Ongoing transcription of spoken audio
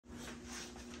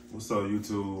What's up,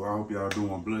 YouTube? I hope y'all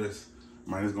doing blessed.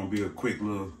 Man, it's gonna be a quick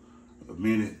little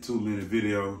minute, 2-minute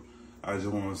video. I just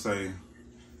wanna say,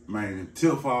 man,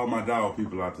 tip for all my dog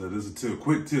people out there. This is a tip,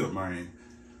 quick tip, man.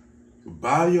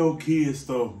 Buy your kids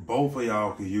stuff both of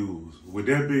y'all can use. With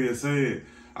that being said,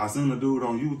 I seen a dude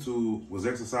on YouTube was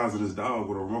exercising his dog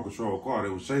with a remote control car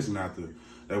that was chasing after,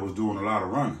 that was doing a lot of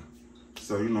running.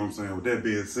 So, you know what I'm saying? With that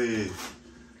being said,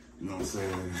 you know what I'm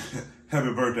saying?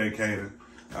 Happy birthday, Kaden.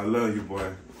 I love you,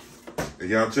 boy. And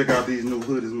y'all check out these new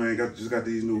hoodies, man. Just got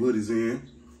these new hoodies in.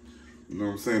 You know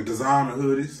what I'm saying? Designer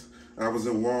hoodies. I was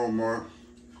in Walmart.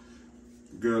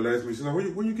 Girl asked me, she's like,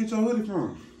 where you get your hoodie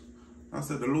from? I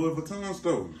said, the Louis Vuitton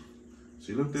store.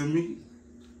 She looked at me.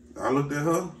 I looked at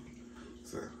her.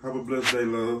 Said, have a blessed day,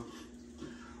 love.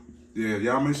 Yeah,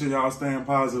 y'all make sure y'all staying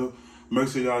positive. Make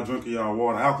sure y'all drinking y'all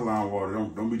water, alkaline water.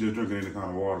 Don't be just drinking any kind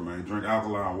of water, man. Drink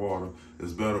alkaline water.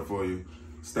 It's better for you.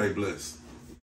 Stay blessed.